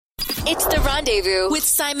It's The Rendezvous with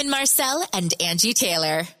Simon Marcel and Angie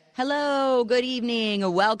Taylor. Hello, good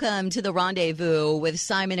evening. Welcome to The Rendezvous with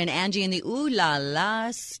Simon and Angie in the Ooh La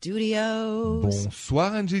La studios.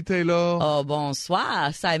 Bonsoir, Angie Taylor. Oh,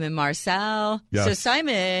 bonsoir, Simon Marcel. Yes. So,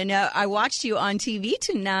 Simon, I watched you on TV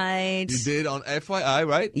tonight. You did on FYI,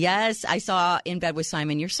 right? Yes, I saw In Bed with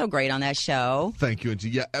Simon. You're so great on that show. Thank you, Angie.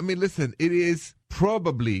 Yeah, I mean, listen, it is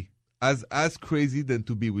probably as crazy than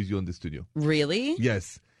to be with you on the studio. Really?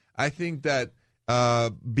 Yes. I think that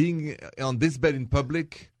being on this bed in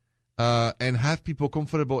public and have people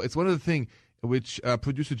comfortable, it's one of the things which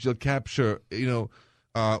producer Jill capture,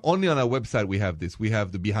 only on our website we have this. We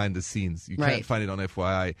have the behind the scenes. You can't find it on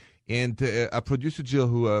FYI. And our producer Jill,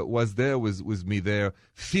 who was there with me there,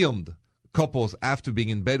 filmed couples after being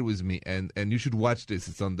in bed with me, and you should watch this.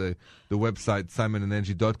 It's on the website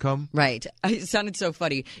simonandangie.com. Right. It sounded so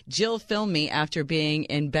funny. Jill filmed me after being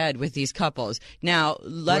in bed with these couples. Now,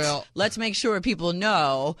 let's make sure people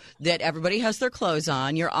know that everybody has their clothes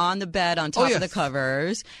on. You're on the bed on top of the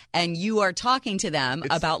covers, and you are talking to them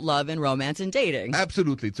about love and romance and dating.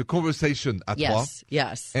 Absolutely. It's a conversation à trois.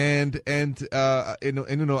 Yes. And I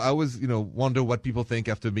was, wonder what people think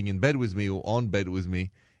after being in bed with me or on bed with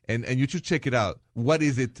me. And you should check it out. What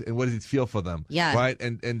is it and what does it feel for them? Yeah. Right?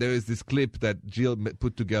 And there is this clip that Jill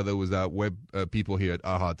put together with our web people here at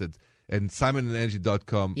Our Hearted and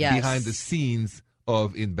simonandangie.com behind the scenes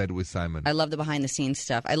of In Bed with Simon. I love the behind the scenes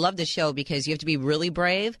stuff. I love the show because you have to be really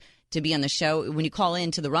brave to be on the show. When you call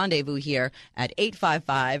in to the Rendezvous here at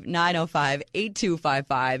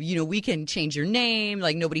 855-905-8255, we can change your name,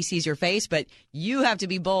 like nobody sees your face, but you have to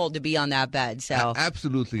be bold to be on that bed. So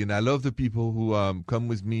absolutely. And I love the people who come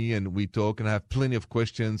with me and we talk and I have plenty of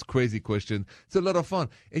questions, crazy questions. It's a lot of fun.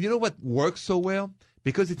 And you know what works so well?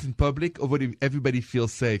 Because it's in public, everybody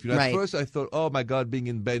feels safe. At first I thought, oh my God, being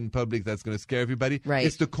in bed in public, that's going to scare everybody. Right.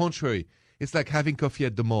 It's the contrary. It's like having coffee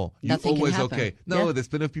at the mall. Nothing You're always can happen. okay. No, there's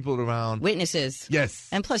plenty of people around. Witnesses. Yes.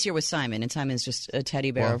 And plus you're with Simon, and Simon's just a teddy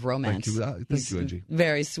bear of romance. Thank you, Angie.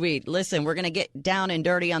 Very sweet. Listen, we're going to get down and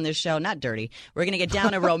dirty on this show. Not dirty. We're going to get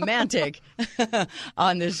down and romantic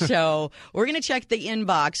on this show. We're going to check the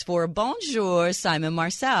inbox for Bonjour, Simon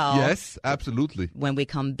Marcel. Yes, absolutely. When we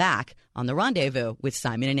come back on The Rendezvous with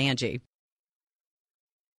Simon and Angie.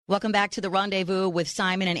 Welcome back to The Rendezvous with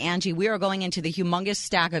Simon and Angie. We are going into the humongous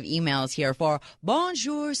stack of emails here for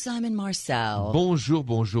Bonjour, Simon Marcel. Bonjour,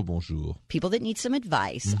 bonjour, bonjour. People that need some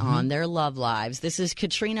advice on their love lives. This is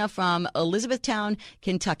Katrina from Elizabethtown,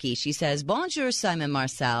 Kentucky. She says, Bonjour, Simon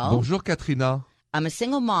Marcel. Bonjour, Katrina. I'm a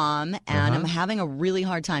single mom, and I'm having a really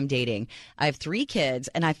hard time dating. I have 3 kids,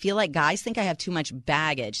 and I feel like guys think I have too much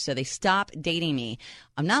baggage, so they stop dating me.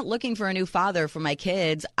 I'm not looking for a new father for my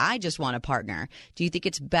kids. I just want a partner. Do you think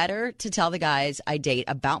it's better to tell the guys I date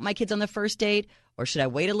about my kids on the first date, or should I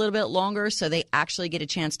wait a little bit longer so they actually get a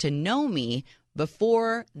chance to know me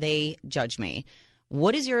before they judge me?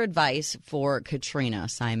 What is your advice for Katrina,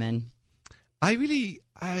 Simon?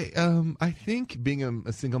 I think being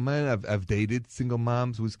a single man, I've dated single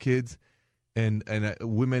moms with kids, and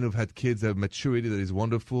women who've had kids have maturity that is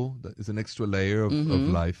wonderful. That is an extra layer of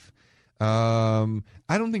life. I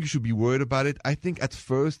don't think you should be worried about it. I think at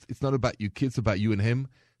first it's not about your kids, it's about you and him.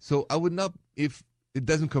 So I would not, if it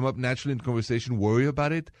doesn't come up naturally in conversation, worry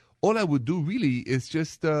about it. All I would do really is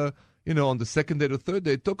just on the second date or third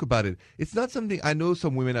date, talk about it. It's not something, I know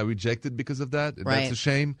some women are rejected because of that. And that's a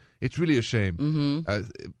shame. It's really a shame.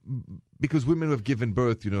 Because women who have given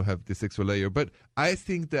birth, have this extra layer. But I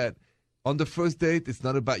think that on the first date, it's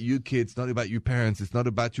not about you kids, not about your parents, it's not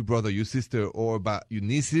about your brother, your sister, or about your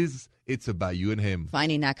nieces. It's about you and him.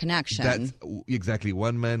 Finding that connection. That's exactly.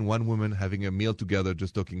 One man, one woman having a meal together,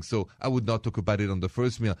 just talking. So I would not talk about it on the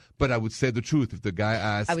first meal, but I would say the truth. If the guy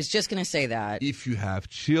asks, I was just going to say that. If you have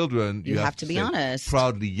children, you have to be say honest.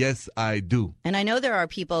 Proudly, yes, I do. And I know there are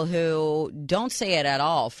people who don't say it at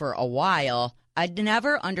all for a while. I'd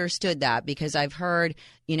never understood that because I've heard,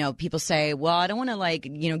 people say, well, I don't want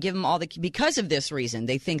to give them all because of this reason.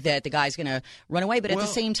 They think that the guy's going to run away. But at the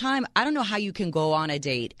same time, I don't know how you can go on a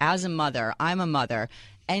date as a mother. I'm a mother.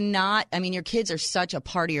 And your kids are such a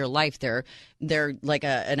part of your life. They're like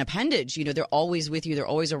an appendage. They're always with you. They're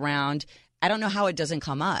always around. I don't know how it doesn't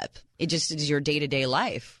come up. It just is your day-to-day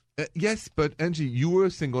life. Yes, but Angie, you were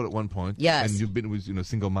single at one point. Yes. And you've been with,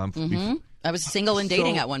 single mom before. I was single and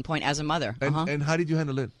dating at one point as a mother. And how did you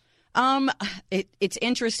handle it? It's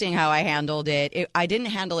interesting how I handled it. I didn't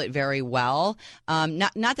handle it very well.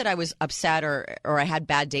 Not that I was upset or I had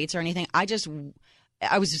bad dates or anything.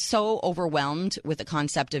 I was so overwhelmed with the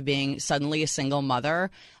concept of being suddenly a single mother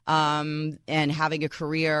and having a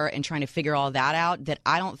career and trying to figure all that out that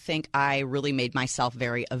I don't think I really made myself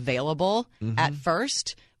very available at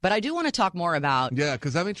first. But I do want to talk more about... Yeah,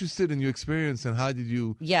 because I'm interested in your experience and how did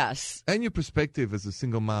you... Yes. And your perspective as a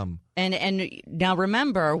single mom. And now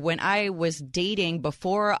remember, when I was dating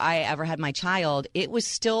before I ever had my child, it was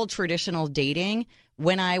still traditional dating.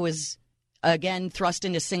 When I was, again, thrust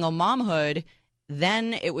into single momhood,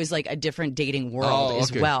 then it was like a different dating world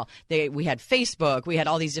as well. We had Facebook, we had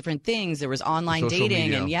all these different things. There was online Social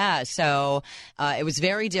dating, media. and so it was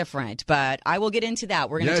very different. But I will get into that.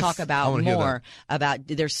 We're going to talk about more about.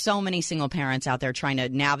 There's so many single parents out there trying to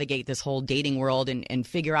navigate this whole dating world and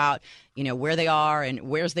figure out, where they are and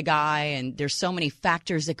where's the guy, and there's so many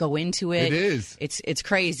factors that go into it. It is. It's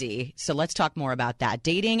crazy. So let's talk more about that.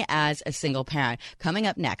 Dating as a single parent. Coming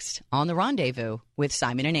up next on The Rendezvous with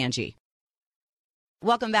Simon and Angie.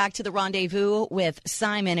 Welcome back to The Rendezvous with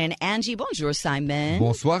Simon and Angie. Bonjour, Simon.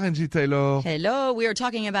 Bonsoir, Angie Taylor. Hello. We are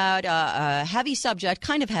talking about a heavy subject,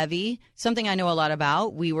 kind of heavy, something I know a lot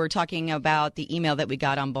about. We were talking about the email that we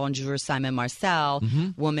got on Bonjour, Simon Marcel.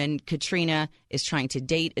 Woman Katrina is trying to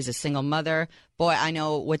date as a single mother. Boy, I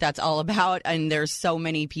know what that's all about, and there's so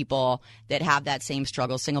many people that have that same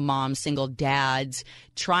struggle, single moms, single dads,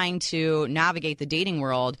 trying to navigate the dating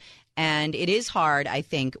world. And it is hard, I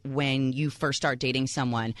think, when you first start dating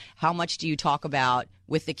someone. How much do you talk about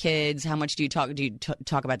with the kids? How much do you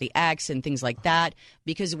talk about the ex and things like that?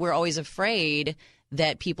 Because we're always afraid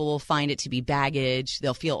that people will find it to be baggage.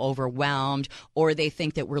 They'll feel overwhelmed, or they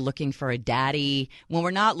think that we're looking for a daddy when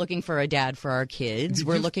we're not looking for a dad for our kids.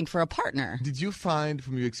 We're looking for a partner. Did you find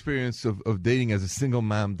from your experience of dating as a single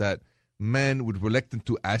mom that men would reluctant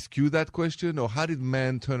to ask you that question, or how did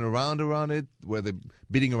men turn around it? Were they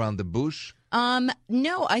beating around the bush?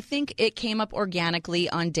 No, I think it came up organically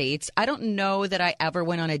on dates. I don't know that I ever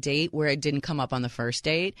went on a date where it didn't come up on the first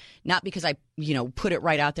date. Not because I, put it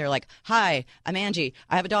right out there like, hi, I'm Angie,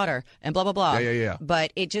 I have a daughter, and blah, blah, blah. Yeah.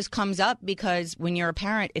 But it just comes up because when you're a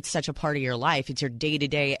parent, it's such a part of your life. It's your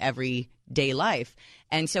day-to-day, everyday life.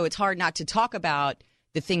 And so it's hard not to talk about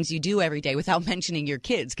the things you do every day without mentioning your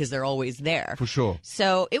kids because they're always there. For sure.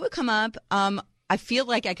 So it would come up. I feel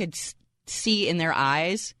like I could see in their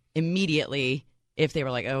eyes immediately if they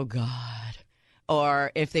were like, oh, God,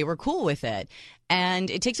 or if they were cool with it.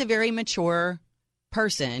 And it takes a very mature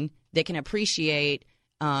person that can appreciate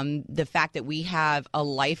the fact that we have a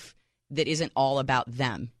life that isn't all about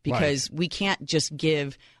them, because we can't just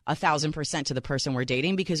give 1,000% to the person we're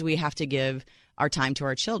dating, because we have to give our time to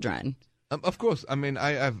our children. Of course. I mean,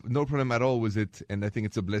 I have no problem at all with it, and I think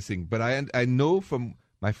it's a blessing. But I know from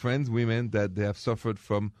my friends, women, that they have suffered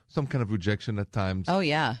from some kind of rejection at times. Oh,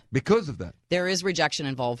 yeah. Because of that. There is rejection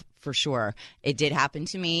involved, for sure. It did happen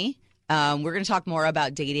to me. We're going to talk more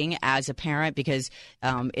about dating as a parent, because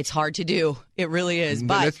it's hard to do. It really is.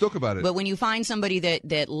 But let's talk about it. But when you find somebody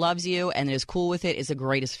that loves you and is cool with it, it's the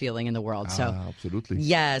greatest feeling in the world. So absolutely.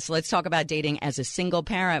 Yes, let's talk about dating as a single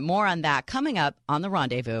parent. More on that coming up on The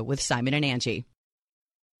Rendezvous with Simon and Angie.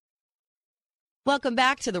 Welcome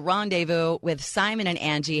back to The Rendezvous with Simon and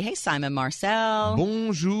Angie. Hey, Simon Marcel.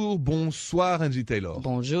 Bonjour, bonsoir, Angie Taylor.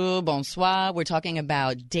 Bonjour, bonsoir. We're talking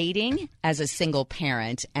about dating as a single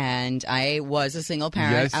parent, and I was a single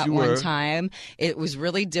parent at one time. It was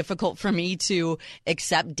really difficult for me to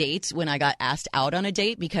accept dates when I got asked out on a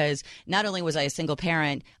date, because not only was I a single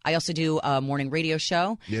parent, I also do a morning radio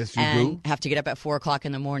show. Yes, you and do. have to get up at 4 o'clock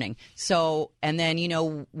in the morning. So, and then,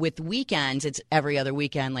 with weekends, it's every other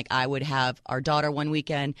weekend. Like, I would have our daughter one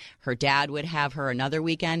weekend, her dad would have her another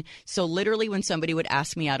weekend. So literally when somebody would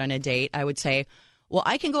ask me out on a date, I would say, well,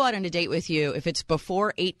 I can go out on a date with you if it's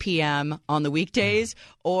before 8 p.m. on the weekdays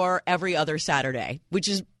or every other Saturday, which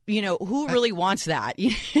is, who really wants that?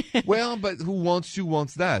 Well, but who wants you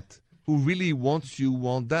wants that. Who really wants you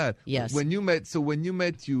want that. Yes. When you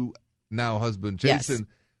met your now husband, Jason, yes.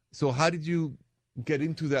 So how did you get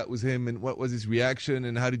into that with him, and what was his reaction,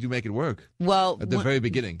 and how did you make it work? Well, at the very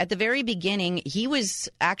beginning. At the very beginning, he was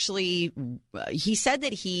actually, he said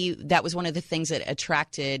that was one of the things that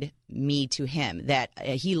attracted me to him, that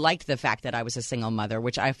he liked the fact that I was a single mother,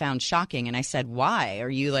 which I found shocking. And I said, why? Are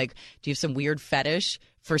you do you have some weird fetish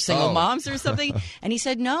for single moms or something? And he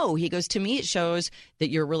said, no. He goes, to me, it shows that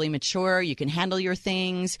you're really mature. You can handle your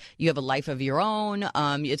things. You have a life of your own.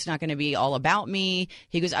 It's not going to be all about me.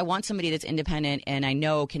 He goes, I want somebody that's independent and I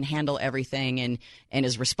know can handle everything and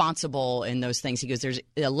is responsible in those things. He goes, there's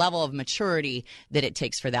a level of maturity that it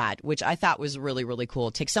takes for that, which I thought was really, really cool.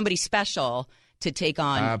 It takes somebody special to take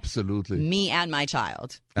on absolutely me and my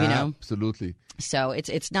child, Absolutely. So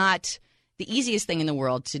it's not the easiest thing in the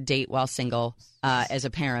world to date while single as a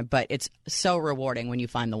parent, but it's so rewarding when you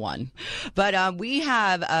find the one. But we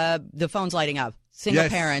have the phones lighting up. Single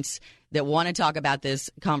parents that want to talk about this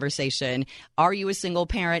conversation. Are you a single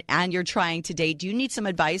parent and you're trying to date? Do you need some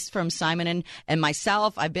advice from Simon and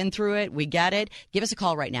myself? I've been through it. We get it. Give us a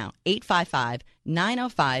call right now,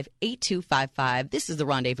 855-905-8255. This is The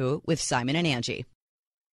Rendezvous with Simon and Angie.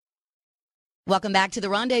 Welcome back to The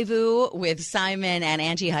Rendezvous with Simon and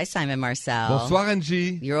Angie. Hi, Simon Marcel. Bonsoir,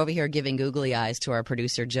 Angie. You're over here giving googly eyes to our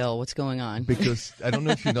producer, Jill. What's going on? Because I don't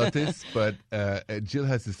know if you noticed, but Jill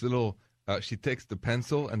has this little... she takes the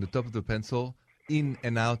pencil and the top of the pencil in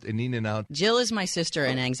and out and in and out. Jill is my sister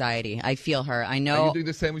in anxiety. I feel her. I know. Are you doing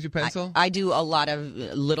the same with your pencil? I do a lot of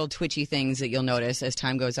little twitchy things that you'll notice as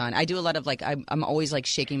time goes on. I do a lot of I'm always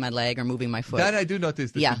shaking my leg or moving my foot. That I do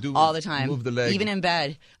notice. That yeah, you do all the time. Move the leg. Even in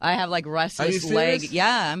bed. I have restless leg.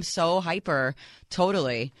 Yeah, I'm so hyper.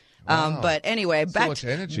 Totally. Wow. But anyway, so much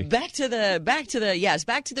energy. back to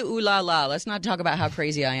the ooh la la. Let's not talk about how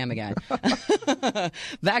crazy I am again.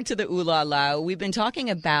 Back to the ooh la la. We've been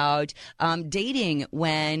talking about dating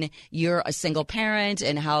when you're a single parent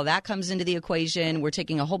and how that comes into the equation. We're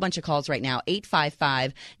taking a whole bunch of calls right now.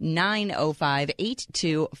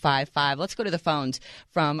 855-905-8255. Let's go to the phones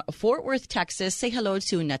from Fort Worth, Texas. Say hello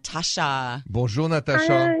to Natasha. Bonjour,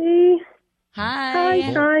 Natasha. Hi.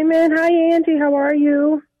 Hi, Simon. Hi, Angie. How are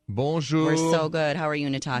you? Bonjour. We're so good. How are you,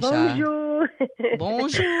 Natasha? Bonjour.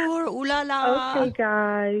 Bonjour. Ooh la la. Okay,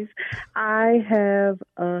 guys. I have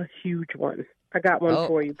a huge one. I got one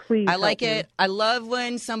for you. Please. I like it. I love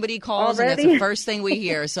when somebody calls and that's the first thing we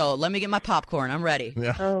hear. So let me get my popcorn. I'm ready.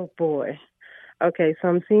 Yeah. Oh, boy. Okay, so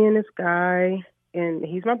I'm seeing this guy, and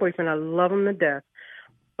he's my boyfriend. I love him to death.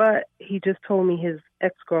 But he just told me his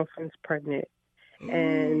ex-girlfriend's pregnant.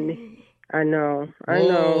 And... I know.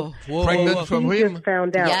 Pregnant from he him? just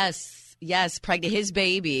found out. Yes, pregnant, his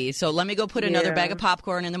baby. So let me go put another bag of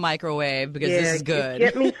popcorn in the microwave because this is good.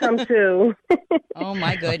 Get me some too. Oh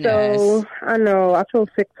my goodness. So I know I feel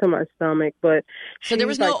sick to my stomach, but so there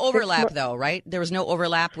was no overlap though, right? There was no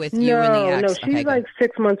overlap with you and the ex. No, she's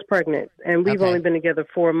 6 months pregnant, and we've only been together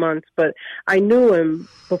 4 months. But I knew him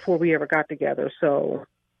before we ever got together, so.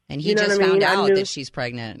 And he just found out that she's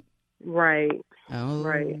pregnant. Right. Oh.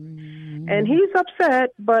 Right. And he's upset,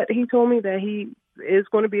 but he told me that he is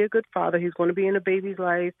going to be a good father. He's going to be in the baby's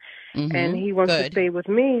life, and he wants to stay with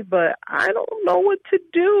me, but I don't know what to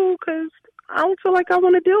do because I don't feel like I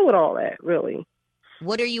want to deal with all that, really.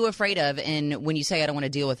 What are you afraid of when you say I don't want to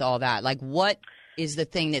deal with all that? What is the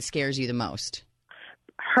thing that scares you the most?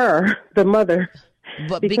 Her, the mother.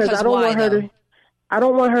 But because I don't want her to. I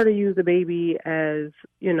don't want her to use the baby as,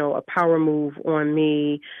 a power move on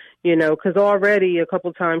me, because already a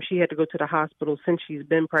couple times she had to go to the hospital since she's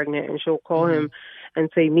been pregnant, and she'll call him and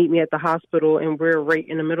say, meet me at the hospital, and we're right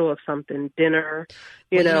in the middle of something, dinner,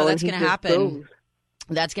 that's going to happen.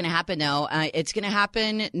 That's going to happen now. It's going to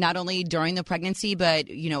happen not only during the pregnancy, but,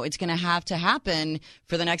 it's going to happen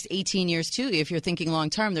for the next 18 years, too. If you're thinking long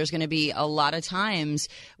term, there's going to be a lot of times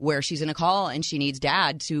where she's going to call and she needs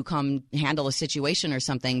dad to come handle a situation or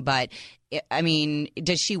something. But,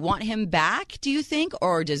 does she want him back, do you think,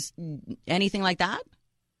 or does anything like that?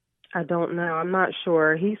 I don't know. I'm not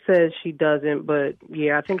sure. He says she doesn't, but,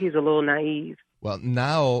 yeah, I think he's a little naive. Well,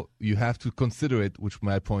 now you have to consider it, which from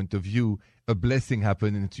my point of view, a blessing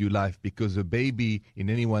happening into your life, because a baby in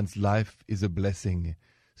anyone's life is a blessing.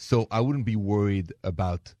 So I wouldn't be worried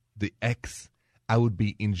about the ex. I would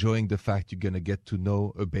be enjoying the fact you're going to get to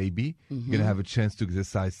know a baby. You're going to have a chance to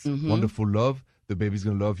exercise wonderful love. The baby's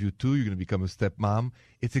going to love you too. You're going to become a stepmom.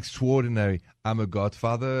 It's extraordinary. I'm a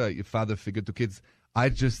godfather, a father figure to kids. I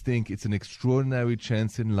just think it's an extraordinary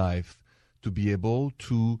chance in life to be able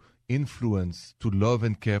to influence, to love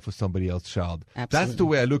and care for somebody else's child. Absolutely. That's the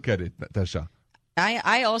way I look at it, Natasha.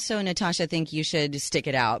 I also, Natasha, think you should stick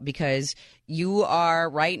it out because you are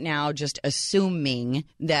right now just assuming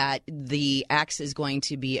that the ex is going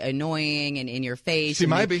to be annoying and in your face. She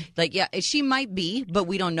might be. She might be, but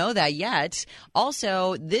we don't know that yet.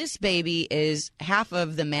 Also, this baby is half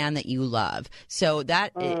of the man that you love. So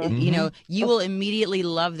that, you will immediately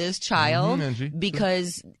love this child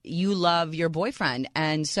because you love your boyfriend.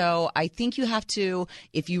 And so I think you have to,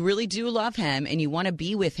 if you really do love him and you want to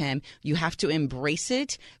be with him, you have to embrace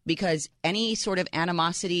it, because any sort of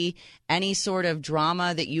animosity, any sort of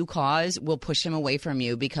drama that you cause will push him away from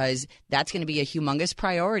you, because that's going to be a humongous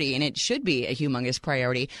priority, and it should be a humongous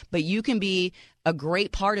priority. But you can be a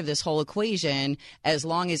great part of this whole equation as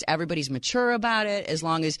long as everybody's mature about it, as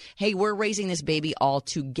long as, hey, we're raising this baby all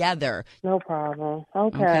together. No problem.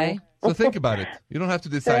 Okay. So think about it. You don't have to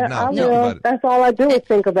decide now. I Think will. about it. That's all I do is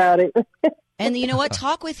think about it. And you know what?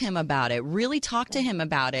 Talk with him about it. Really talk to him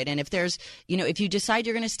about it. And if there's, if you decide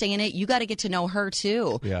you're going to stay in it, you got to get to know her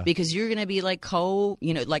too. Yeah. Because you're going to be like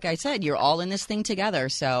like I said, you're all in this thing together.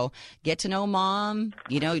 So get to know mom.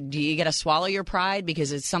 Do you got to swallow your pride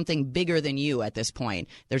because it's something bigger than you at this point.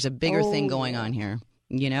 There's a bigger thing going on here,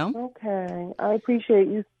 Okay. I appreciate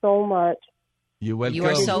you so much. You're welcome. You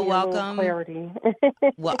are so welcome. Clarity.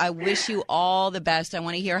 Well, I wish you all the best. I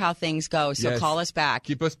want to hear how things go. So call us back.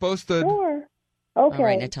 Keep us posted. Sure. Okay. All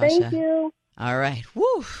right, Natasha. Thank you. All right.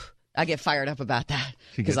 Woo. I get fired up about that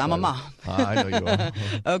because I'm a mom. I know you are.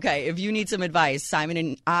 Okay. If you need some advice, Simon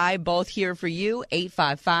and I both here for you.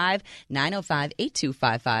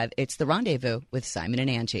 855-905-8255. It's The Rendezvous with Simon and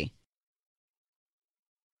Angie.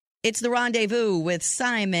 It's The Rendezvous with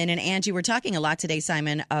Simon and Angie. We're talking a lot today,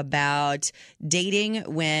 Simon, about dating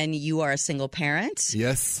when you are a single parent.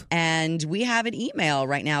 Yes. And we have an email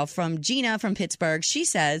right now from Gina from Pittsburgh. She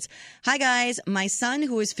says, "Hi, guys. My son,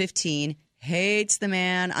 who is 15, hates the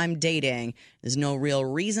man I'm dating. There's no real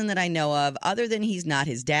reason that I know of other than he's not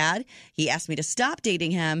his dad. He asked me to stop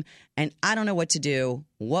dating him, and I don't know what to do.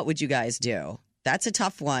 What would you guys do?" That's a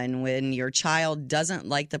tough one when your child doesn't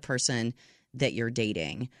like the person that you're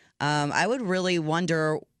dating. I would really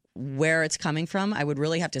wonder where it's coming from. I would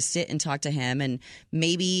really have to sit and talk to him, and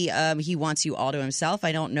maybe he wants you all to himself.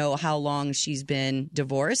 I don't know how long she's been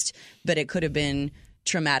divorced, but it could have been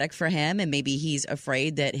traumatic for him, and maybe he's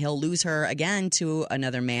afraid that he'll lose her again to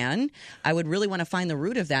another man. I would really want to find the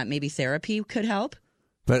root of that. Maybe therapy could help.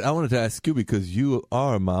 But I wanted to ask you, because you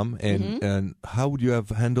are a mom, and how would you have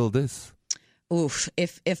handled this? Oof.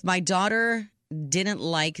 If my daughter didn't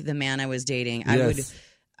like the man I was dating,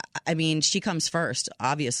 she comes first,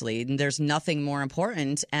 obviously. There's nothing more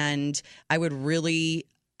important. And I would really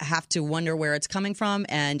have to wonder where it's coming from.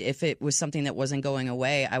 And if it was something that wasn't going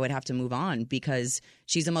away, I would have to move on because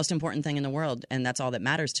she's the most important thing in the world. And that's all that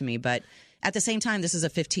matters to me. But at the same time, this is a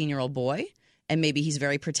 15-year-old boy. And maybe he's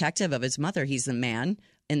very protective of his mother. He's the man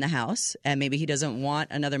in the house. And maybe he doesn't want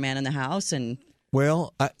another man in the house. And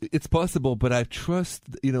well, it's possible, but I trust,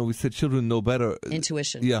 we said children know better.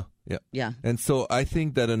 Intuition. Yeah. Yeah. And so I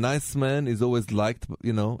think that a nice man is always liked,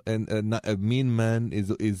 and a mean man is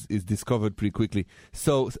discovered pretty quickly.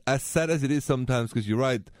 So as sad as it is sometimes, because you're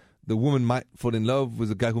right, the woman might fall in love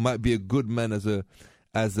with a guy who might be a good man as a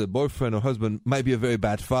boyfriend or husband, might be a very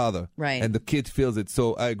bad father. Right. And the kid feels it.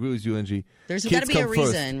 So I agree with you, Angie. There's got to be a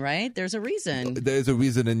reason, right? There's a reason. There's a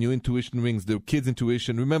reason, and your intuition rings. The kid's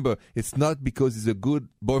intuition. Remember, it's not because he's a good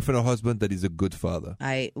boyfriend or husband that he's a good father.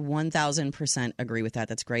 I 1,000% agree with that.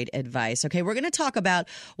 That's great advice. Okay, we're going to talk about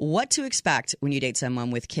what to expect when you date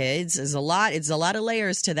someone with kids. It's a lot of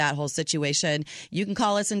layers to that whole situation. You can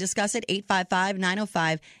call us and discuss it,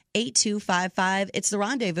 855-905-8255. It's The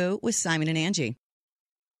Rendezvous with Simon and Angie.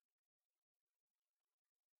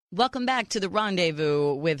 Welcome back to The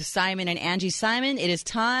Rendezvous with Simon and Angie. Simon, it is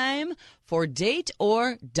time for Date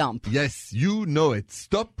or Dump. Yes, you know it.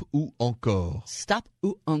 Stop ou encore. Stop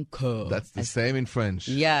ou encore. That's the same in French.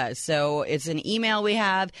 Yeah, so it's an email we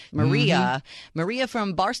have. Maria. Maria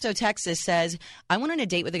from Barstow, Texas says, "I went on a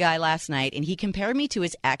date with a guy last night, and he compared me to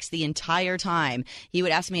his ex the entire time. He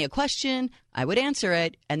would ask me a question, I would answer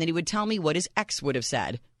it, and then he would tell me what his ex would have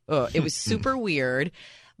said. It was super weird.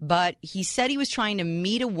 But he said he was trying to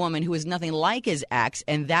meet a woman who was nothing like his ex,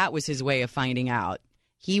 and that was his way of finding out.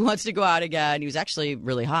 He wants to go out again. He was actually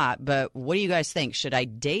really hot. But what do you guys think? Should I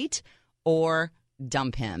date or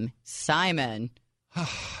dump him?" Simon.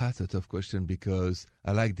 That's a tough question because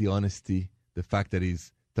I like the honesty, the fact that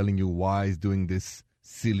he's telling you why he's doing this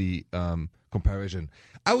silly comparison.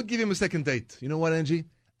 I would give him a second date. You know what, Angie?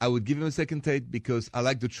 I would give him a second date because I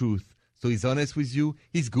like the truth. So he's honest with you.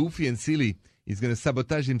 He's goofy and silly. He's going to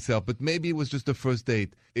sabotage himself, but maybe it was just a first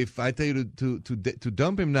date. If I tell you to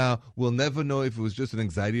dump him now, we'll never know if it was just an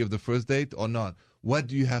anxiety of the first date or not. What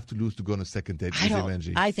do you have to lose to go on a second date with him,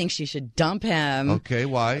 Angie? I think she should dump him. Okay,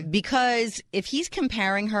 why? Because if he's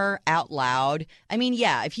comparing her out loud,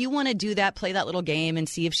 if you want to do that, play that little game and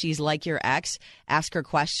see if she's like your ex, ask her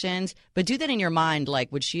questions, but do that in your mind.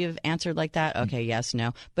 Like, would she have answered like that? Okay, yes,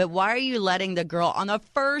 no. But why are you letting the girl on the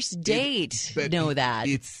first date know that?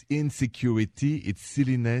 It's insecurity. It's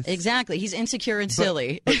silliness. Exactly. He's insecure and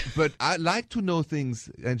silly. But I like to know things,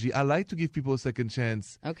 Angie. I like to give people a second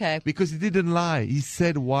chance. Okay. Because he didn't lie. He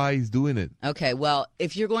said why he's doing it. Okay, well,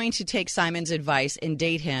 if you're going to take Simon's advice and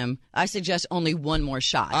date him, I suggest only one more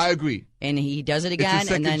shot. I agree. And he does it again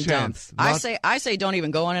and then chance, dump. I say don't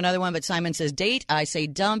even go on another one, but Simon says date. I say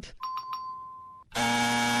dump.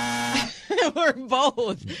 We're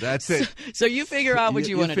both. That's it. So you figure out what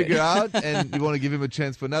you want to do. You figure out, and you want to give him a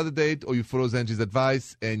chance for another date, or you follow Zanji's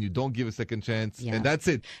advice and you don't give a second chance, and that's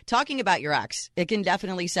it. Talking about your ex, it can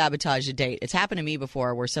definitely sabotage a date. It's happened to me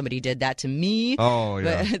before where somebody did that to me. Oh,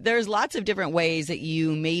 yeah. But there's lots of different ways that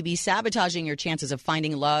you may be sabotaging your chances of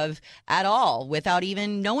finding love at all without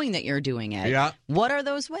even knowing that you're doing it. Yeah. What are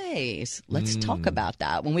those ways? Let's talk about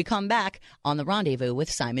that when we come back on The Rendezvous with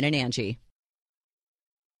Simon and Angie.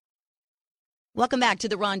 Welcome back to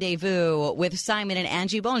The Rendezvous with Simon and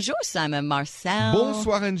Angie. Bonjour, Simon Marcel.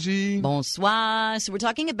 Bonsoir, Angie. Bonsoir. So we're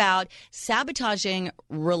talking about sabotaging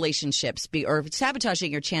relationships or sabotaging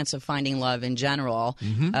your chance of finding love in general.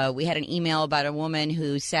 We had an email about a woman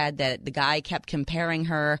who said that the guy kept comparing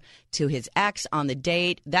her to his ex on the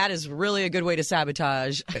date. That is really a good way to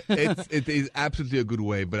sabotage. It is absolutely a good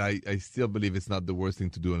way, but I still believe it's not the worst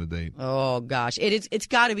thing to do on a date. Oh, gosh. It's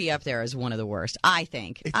got to be up there as one of the worst, I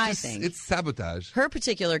think. It's sabotage. Her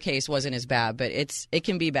particular case wasn't as bad, but it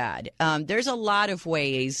can be bad. There's a lot of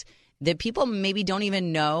ways that people maybe don't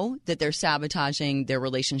even know that they're sabotaging their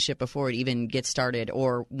relationship before it even gets started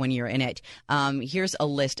or when you're in it. Here's a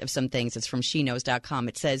list of some things. It's from sheknows.com.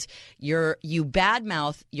 It says you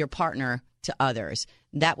badmouth your partner to others.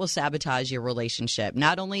 That will sabotage your relationship.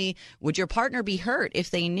 Not only would your partner be hurt if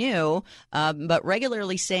they knew, but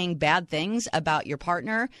regularly saying bad things about your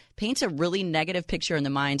partner paints a really negative picture in the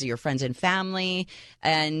minds of your friends and family.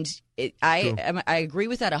 And I agree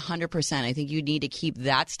with that 100%. I think you need to keep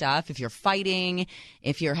that stuff. If you're fighting,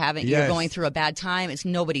 if you're going through a bad time, it's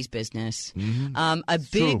nobody's business. A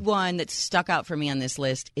big one that stuck out for me on this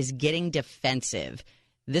list is getting defensive.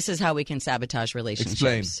 This is how we can sabotage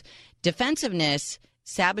relationships. Explain. Defensiveness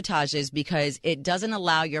sabotages because it doesn't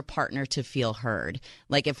allow your partner to feel heard.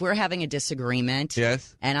 Like if we're having a disagreement,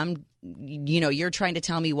 yes, and you're trying to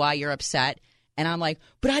tell me why you're upset, and I'm like,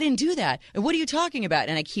 but I didn't do that. And what are you talking about?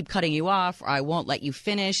 And I keep cutting you off, or I won't let you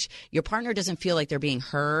finish. Your partner doesn't feel like they're being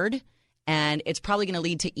heard, and it's probably going to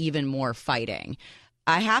lead to even more fighting.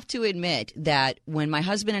 I have to admit that when my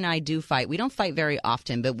husband and I do fight, we don't fight very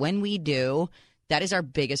often, but when we do, that is our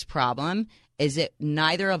biggest problem, is that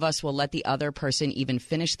neither of us will let the other person even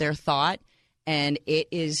finish their thought. And it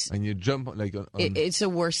is... And you jump like on... It's the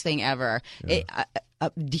worst thing ever. Yeah.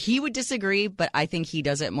 He would disagree, but I think he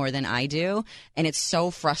does it more than I do. And it's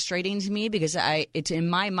so frustrating to me because it's in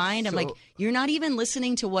my mind, I'm like, you're not even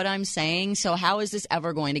listening to what I'm saying. So how is this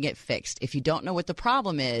ever going to get fixed? If you don't know what the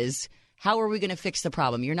problem is, how are we going to fix the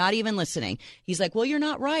problem? You're not even listening. He's like, well, you're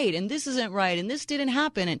not right. And this isn't right. And this didn't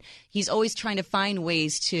happen. And he's always trying to find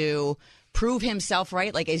ways to prove himself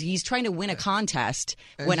right. Like he's trying to win a contest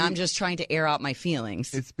when I'm just trying to air out my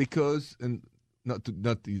feelings. It's because, and not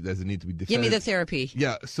doesn't need to be defended. Give me the therapy.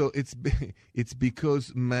 Yeah. So it's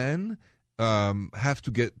because men have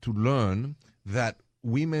to get to learn that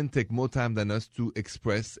women take more time than us to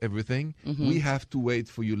express everything. We have to wait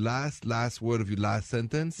for your last word of your last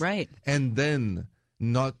sentence. Right. And then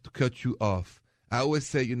not cut you off. I always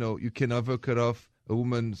say, you can never cut off a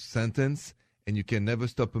woman's sentence, and you can never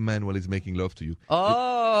stop a man while he's making love to you.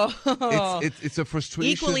 Oh. It's a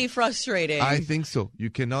frustration. Equally frustrating. I think so. You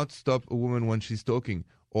cannot stop a woman when she's talking,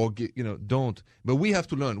 or don't. But we have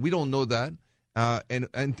to learn. We don't know that.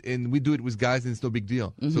 And we do it with guys, and it's no big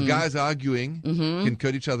deal. So guys arguing can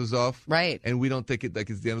cut each other's off, right? And we don't take it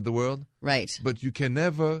like it's the end of the world, right? But you can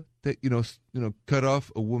never, cut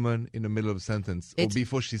off a woman in the middle of a sentence or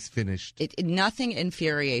before she's finished. Nothing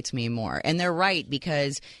infuriates me more, and they're right,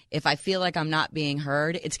 because if I feel like I'm not being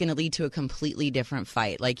heard, it's going to lead to a completely different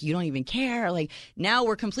fight. Like you don't even care. Like now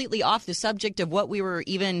we're completely off the subject of what we were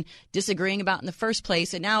even disagreeing about in the first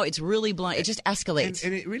place, and now it's really blunt. It just escalates,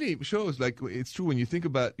 and it really shows. Like it's true when you think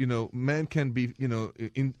about, men can be,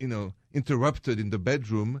 interrupted in the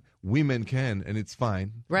bedroom. Women can, and it's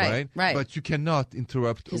fine, right? But you cannot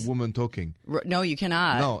interrupt a woman talking. No, you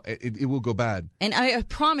cannot. No, it will go bad. And I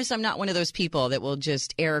promise I'm not one of those people that will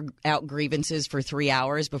just air out grievances for 3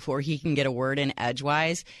 hours before he can get a word in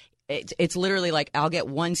edgewise. It's literally like I'll get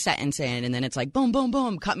one sentence in, and then it's like boom, boom,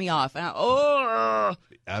 boom, cut me off.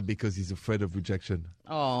 And because he's afraid of rejection.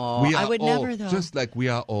 Oh, I would never, though. Just like we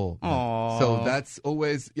are all. Oh. So that's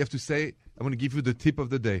always, you have to say, I'm going to give you the tip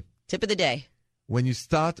of the day. Tip of the day. When you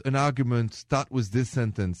start an argument, start with this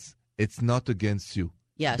sentence: it's not against you.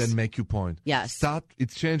 Yes. Then make your point. Yes. It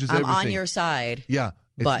changes I'm everything. on your side. Yeah.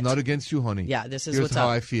 But it's not against you, honey. yeah, this is Here's what's how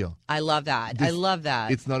up. I feel. I love that. I love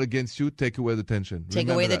that. It's not against you. Take away the tension. Take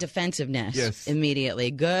Remember away the that. defensiveness Yes.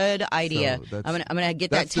 immediately. Good idea. So I'm gonna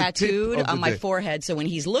get that that's the tip tattooed of the on my day. forehead, so when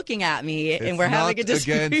he's looking at me and It's we're having a not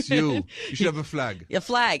disagreement, against you. You should have a flag. a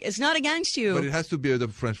flag. It's not against you. But it has to be the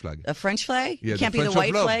French flag. A French flag? Yeah, It can't the be the French of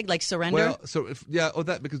white love. flag, like surrender. Well, so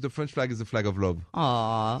that because the French flag is the flag of love.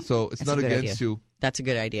 Aw, So it's That's not a good against idea. you. That's a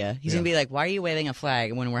good idea. He's Yeah. going to be like, why are you waving a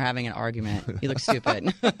flag when we're having an argument? You look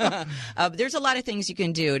stupid. There's a lot of things you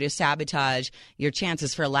can do to sabotage your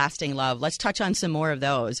chances for lasting love. Let's touch on some more of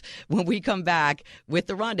those when we come back with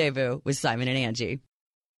The Rendezvous with Simon and Angie.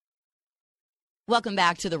 Welcome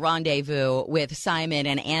back to The Rendezvous with Simon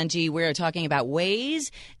and Angie. We're talking about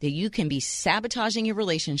ways that you can be sabotaging your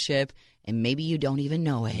relationship and maybe you don't even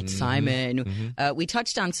know it. Simon, we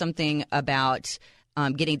touched on something about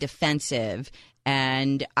getting defensive.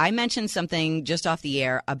 And I mentioned something just off the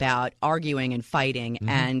air about arguing and fighting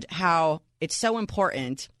and how it's so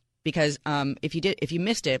important because if you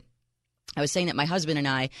missed it, I was saying that my husband and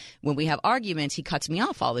I, when we have arguments, he cuts me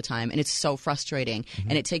off all the time, and it's so frustrating,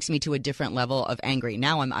 and it takes me to a different level of angry.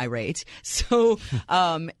 Now I'm irate. So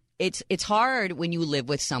it's hard when you live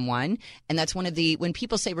with someone, and that's when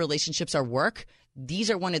people say relationships are work, these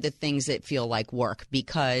are one of the things that feel like work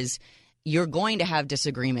because you're going to have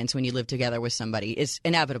disagreements when you live together with somebody. It's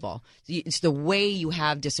inevitable. It's the way you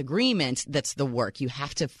have disagreements that's the work. You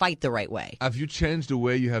have to fight the right way. Have you changed the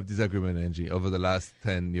way you have disagreement, Angie, over the last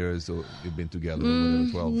 10 years or you've been together, or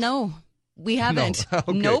whatever, 12? No, we haven't. No.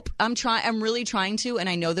 Okay. Nope. I'm really trying to, and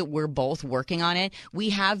I know that we're both working on it.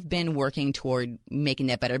 We have been working toward making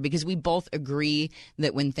that better because we both agree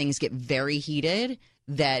that when things get very heated,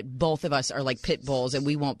 that both of us are like pit bulls and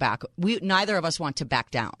we won't back. Neither of us want to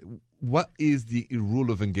back down. What is the rule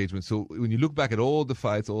of engagement? So when you look back at all the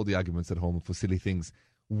fights, all the arguments at home for silly things,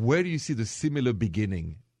 where do you see the similar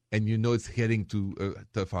beginning and you know it's heading to a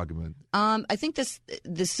tough argument? I think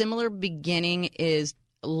the similar beginning is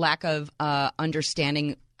lack of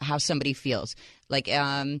understanding how somebody feels. Like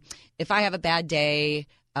if I have a bad day,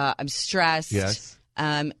 I'm stressed. Yes.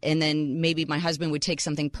 And then maybe my husband would take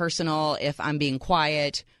something personal if I'm being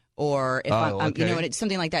quiet. Or if I'm okay. and it's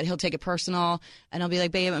something like that, he'll take it personal, and I'll be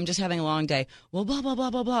like, "Babe, I'm just having a long day." Well, blah blah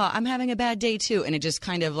blah blah blah. I'm having a bad day too, and it just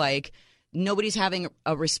kind of like nobody's having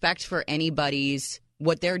a respect for anybody's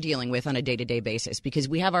what they're dealing with on a day-to-day basis because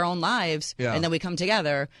we have our own lives, and then we come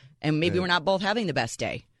together, and maybe we're not both having the best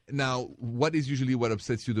day. Now, what is usually what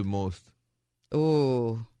upsets you the most?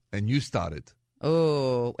 Ooh, And you started.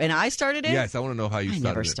 oh, and I started it. Yes, I want to know how you I started.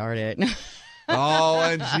 never it. started. Oh,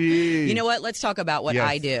 Angie. You know what? Let's talk about what Yes.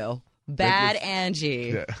 I do. Bad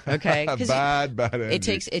Angie. Yeah. Okay. 'Cause bad Angie.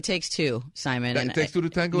 It takes two, Simon. It takes two to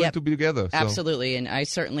tango and to be together. So. Absolutely, and I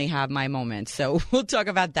certainly have my moments. So we'll talk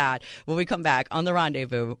about that when we come back on The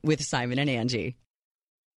Rendezvous with Simon and Angie.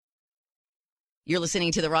 You're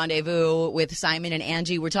listening to The Rendezvous with Simon and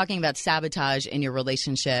Angie. We're talking about sabotage in your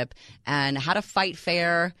relationship and how to fight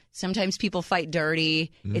fair. Sometimes people fight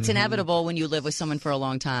dirty. It's inevitable when you live with someone for a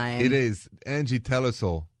long time. It is. Angie, tell us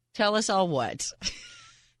all. Tell us all what.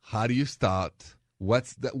 How do you start? What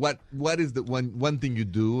is the one thing you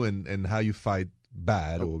do and how you fight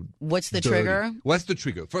bad or What's the dirty? trigger? What's the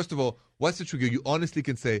trigger? First of all, what's the trigger? You honestly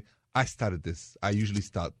can say, I started this. I usually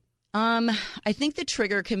start. I think the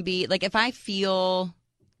trigger can be like if I feel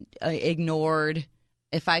ignored,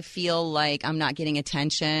 if I feel like I'm not getting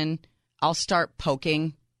attention, I'll start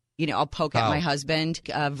poking. I'll poke at my husband,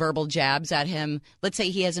 verbal jabs at him. Let's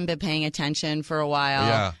say he hasn't been paying attention for a while.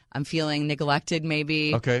 Yeah. I'm feeling neglected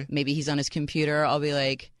maybe. Okay. Maybe he's on his computer. I'll be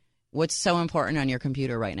like, what's so important on your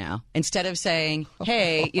computer right now? Instead of saying,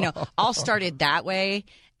 hey, I'll start it that way.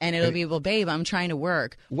 And it'll be, well, babe, I'm trying to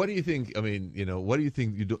work. What do you think? I mean, what do you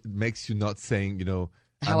think makes you not saying,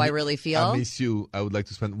 how I really feel? I miss you. I would like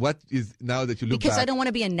to spend. What is now that you look because back? I don't want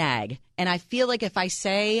to be a nag. And I feel like if I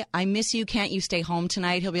say, I miss you, can't you stay home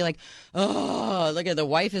tonight? He'll be like, oh, look at the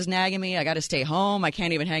wife is nagging me. I got to stay home. I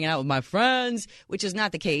can't even hang out with my friends, which is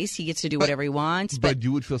not the case. He gets to do whatever he wants. But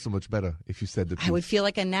you would feel so much better if you said the truth. I would feel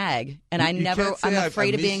like a nag. And You can't say, I'm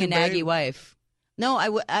afraid I of being a miss you, naggy babe. wife. No,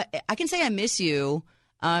 I can say I miss you.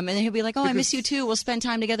 And then he'll be like, oh, I miss you too. We'll spend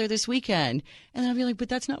time together this weekend. And then I'll be like, but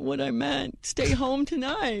that's not what I meant. Stay home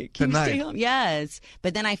tonight. Can you stay home? Yes.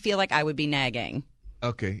 But then I feel like I would be nagging.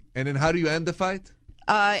 Okay. And then how do you end the fight?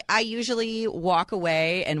 I usually walk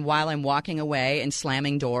away, and while I'm walking away and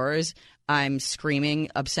slamming doors, I'm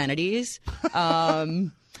screaming obscenities.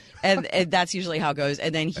 And that's usually how it goes.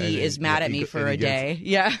 And then he is mad at me for a day.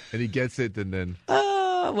 Yeah. And he gets it, and then...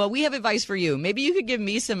 Well, we have advice for you. Maybe you could give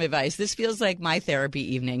me some advice. This feels like my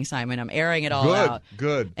therapy evening, Simon. I'm airing it all out.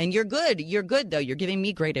 Good. And you're good. You're good, though. You're giving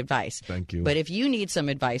me great advice. Thank you. But if you need some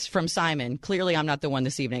advice from Simon, clearly I'm not the one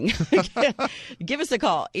this evening. Give us a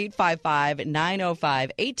call,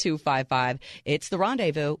 855-905-8255. It's The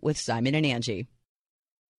Rendezvous with Simon and Angie.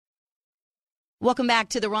 Welcome back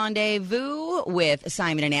to The Rendezvous with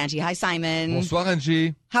Simon and Angie. Hi, Simon. Bonsoir,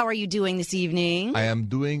 Angie. How are you doing this evening? I am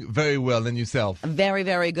doing very well. And yourself? Very,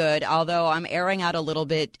 very good. Although I'm airing out a little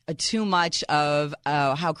bit too much of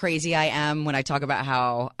how crazy I am when I talk about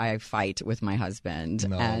how I fight with my husband.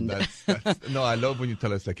 No, that's no, I love when you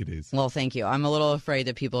tell us like it is. Well, thank you. I'm a little afraid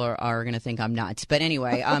that people are going to think I'm nuts. But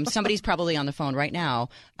anyway, somebody's probably on the phone right now.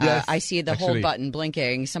 Yes, I see the whole button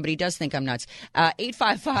blinking. Somebody does think I'm nuts.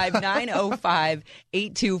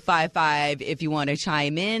 855-905-8255 if you want to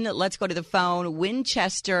chime in. Let's go to the phone.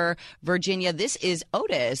 Winchester, Virginia. This is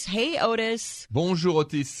Otis. Hey, Otis. Bonjour,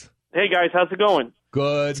 Otis. Hey, guys. How's it going?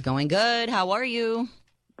 Good. It's going good. How are you?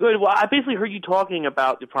 Good. Well, I basically heard you talking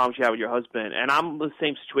about the problems you have with your husband, and I'm in the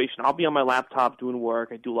same situation. I'll be on my laptop doing work.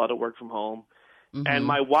 I do a lot of work from home. Mm-hmm. And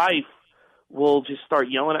my wife will just start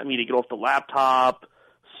yelling at me to get off the laptop.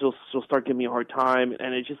 She'll start giving me a hard time,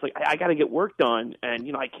 and it's just like, I got to get work done,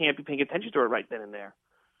 and, I can't be paying attention to her right then and there.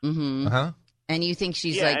 Mm-hmm. Uh-huh. And you think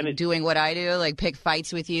she's doing what I do, like pick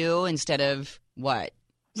fights with you instead of what?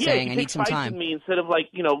 Saying I need some time. With me instead of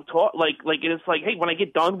talk it's like, hey, when I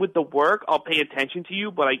get done with the work, I'll pay attention to you.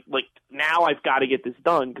 But now I've got to get this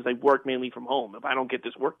done because I work mainly from home. If I don't get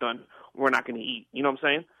this work done, we're not going to eat. You know what I'm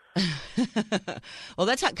saying? Well,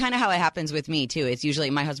 that's kind of how it happens with me, too. It's usually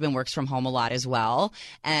my husband works from home a lot as well.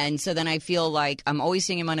 And so then I feel like I'm always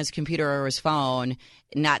seeing him on his computer or his phone,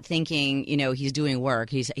 not thinking, he's doing work.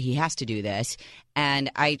 He has to do this.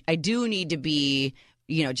 And I do need to be,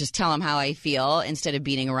 just tell him how I feel instead of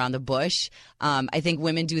beating around the bush. I think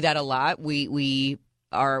women do that a lot. We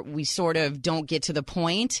sort of don't get to the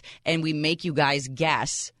point and we make you guys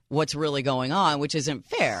guess what's really going on, which isn't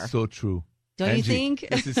fair. So true. Don't Angie, you think?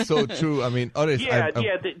 This is so true. I mean, honest. Yeah.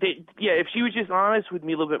 If she was just honest with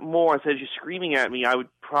me a little bit more instead of just screaming at me, I would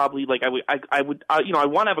probably I want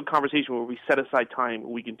to have a conversation where we set aside time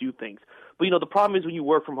where we can do things. But the problem is when you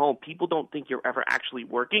work from home, people don't think you're ever actually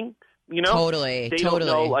working. Totally. They don't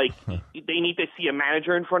know, they need to see a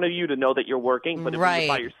manager in front of you to know that you're working. But if you're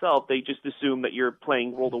by yourself, they just assume that you're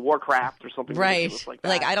playing World of Warcraft or something ridiculous like that.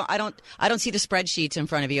 Like I don't see the spreadsheets in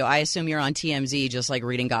front of you. I assume you're on TMZ just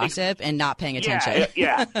reading gossip and not paying attention.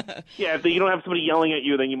 Yeah. If you don't have somebody yelling at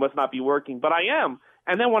you, then you must not be working. But I am.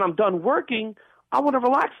 And then when I'm done working, I want to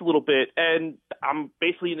relax a little bit. And I'm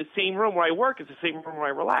basically in the same room where I work. It's the same room where I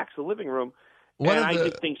relax, the living room. I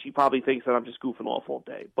just think she probably thinks that I'm just goofing off all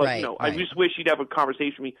day. But, I just wish she'd have a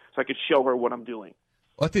conversation with me so I could show her what I'm doing.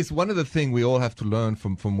 Otis, one of the things we all have to learn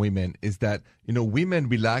from women is that, women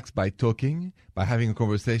relax by talking, by having a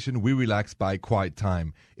conversation. We relax by quiet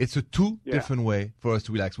time. It's a different way for us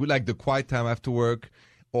to relax. We like the quiet time after work.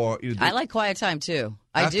 I like quiet time, too.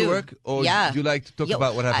 After work? Or do you like to talk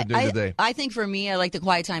about what happened during the day? I think for me, I like the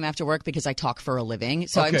quiet time after work because I talk for a living.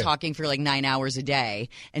 So I'm talking for 9 hours a day.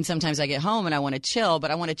 And sometimes I get home and I want to chill,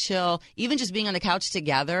 but I want to chill even just being on the couch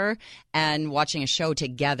together and watching a show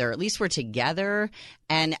together. At least we're together.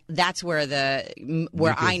 And that's where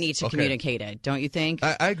I need to communicate it. Don't you think?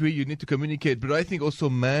 I agree. You need to communicate. But I think also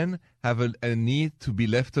men have a need to be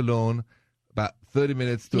left alone about 30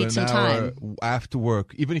 minutes to an hour after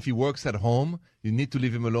work. Even if he works at home, you need to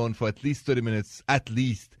leave him alone for at least 30 minutes, at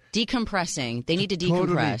least. Decompressing. They need to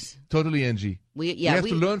decompress. Totally, Angie. We have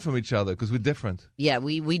to learn from each other because we're different. Yeah,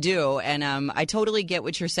 we do. And I totally get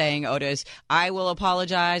what you're saying, Otis. I will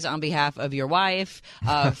apologize on behalf of your wife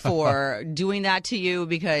for doing that to you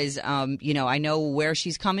because, I know where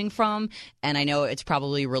she's coming from and I know it's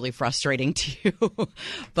probably really frustrating to you.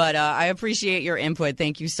 But I appreciate your input.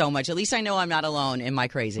 Thank you so much. At least I know I'm not alone in my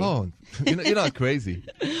crazy. Oh, you're not crazy.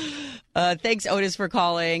 Thanks, Otis, for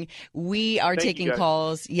calling. We are taking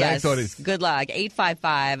calls. Yes. Thanks, Otis. Good luck.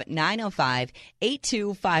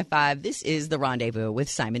 855-905-8255. This is The Rendezvous with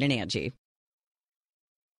Simon and Angie.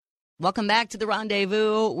 Welcome back to The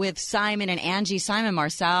Rendezvous with Simon and Angie. Simon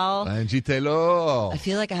Marcel. Angie Taylor. I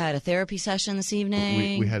feel like I had a therapy session this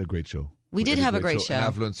evening. We had a great show. We did have a great show. And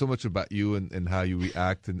I've learned so much about you and how you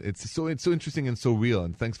react. And it's so interesting and so real.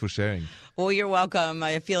 And thanks for sharing. Well, you're welcome.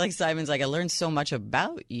 I feel like Simon's like, I learned so much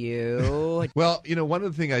about you. Well, one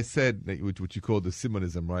of the things I said, which you call the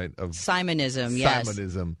Simonism, right? Simonism, yes.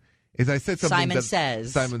 Simonism. Is I said something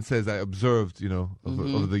Simon says, I observed,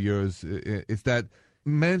 over the years, is that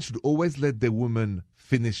men should always let their women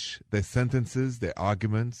finish their sentences, their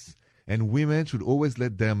arguments. And women should always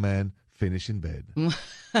let their men finish in bed.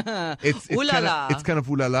 It's kind of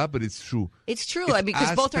ooh la la, but it's true. It's true, It's because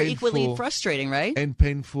as both are equally painful frustrating, right? and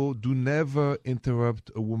painful. Do never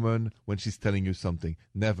interrupt a woman when she's telling you something.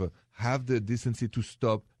 Never. Have the decency to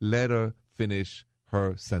stop. Let her finish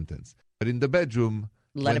her sentence. But in the bedroom,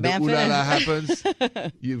 Let when a man the ooh la la finish.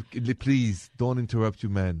 happens, please don't interrupt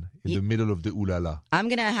your man in the middle of the ooh la la. I'm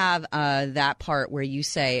going to have that part where you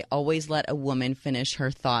say, always let a woman finish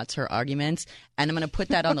her thoughts, her arguments, and I'm going to put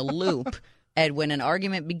that on a loop. And when an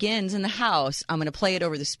argument begins in the house, I'm going to play it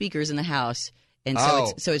over the speakers in the house. And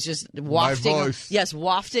so it's just wafting. My voice. Yes,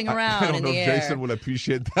 wafting around I don't in know the if air. Jason will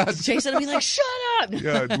appreciate that. Jason will be like, shut up.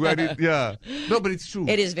 Yeah. No, but it's true.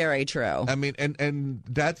 It is very true. I mean, and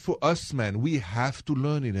that for us, man, we have to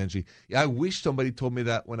learn it, Angie. I wish somebody told me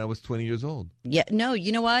that when I was 20 years old. Yeah, no,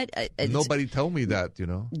 you know what? Nobody told me that,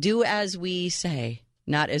 Do as we say,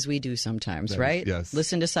 not as we do sometimes, right? Yes.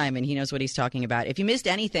 Listen to Simon. He knows what he's talking about. If you missed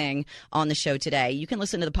anything on the show today, you can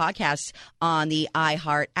listen to the podcast on the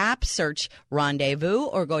iHeart app. Search Rendezvous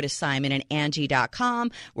or go to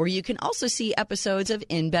simonandangie.com, where you can also see episodes of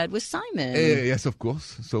In Bed with Simon. Yes, of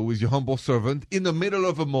course. So with your humble servant in the middle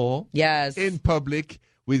of a mall. Yes. In public.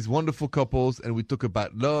 With wonderful couples, and we talk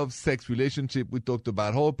about love, sex, relationship. We talked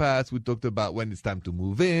about whole paths. We talked about when it's time to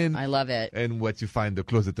move in. I love it. And what you find in the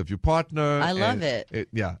closet of your partner. I love it.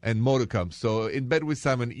 And more to come. So In Bed with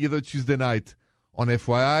Simon, either Tuesday night on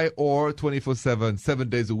FYI or 24/7, 7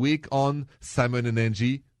 days a week on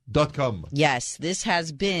simonandangie.com. Yes, this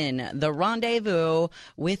has been The Rendezvous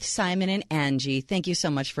with Simon and Angie. Thank you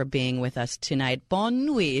so much for being with us tonight. Bonne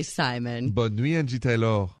nuit, Simon. Bonne nuit, Angie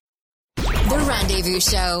Taylor. The Rendezvous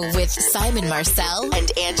Show with Simon Marcel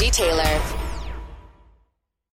and Angie Taylor.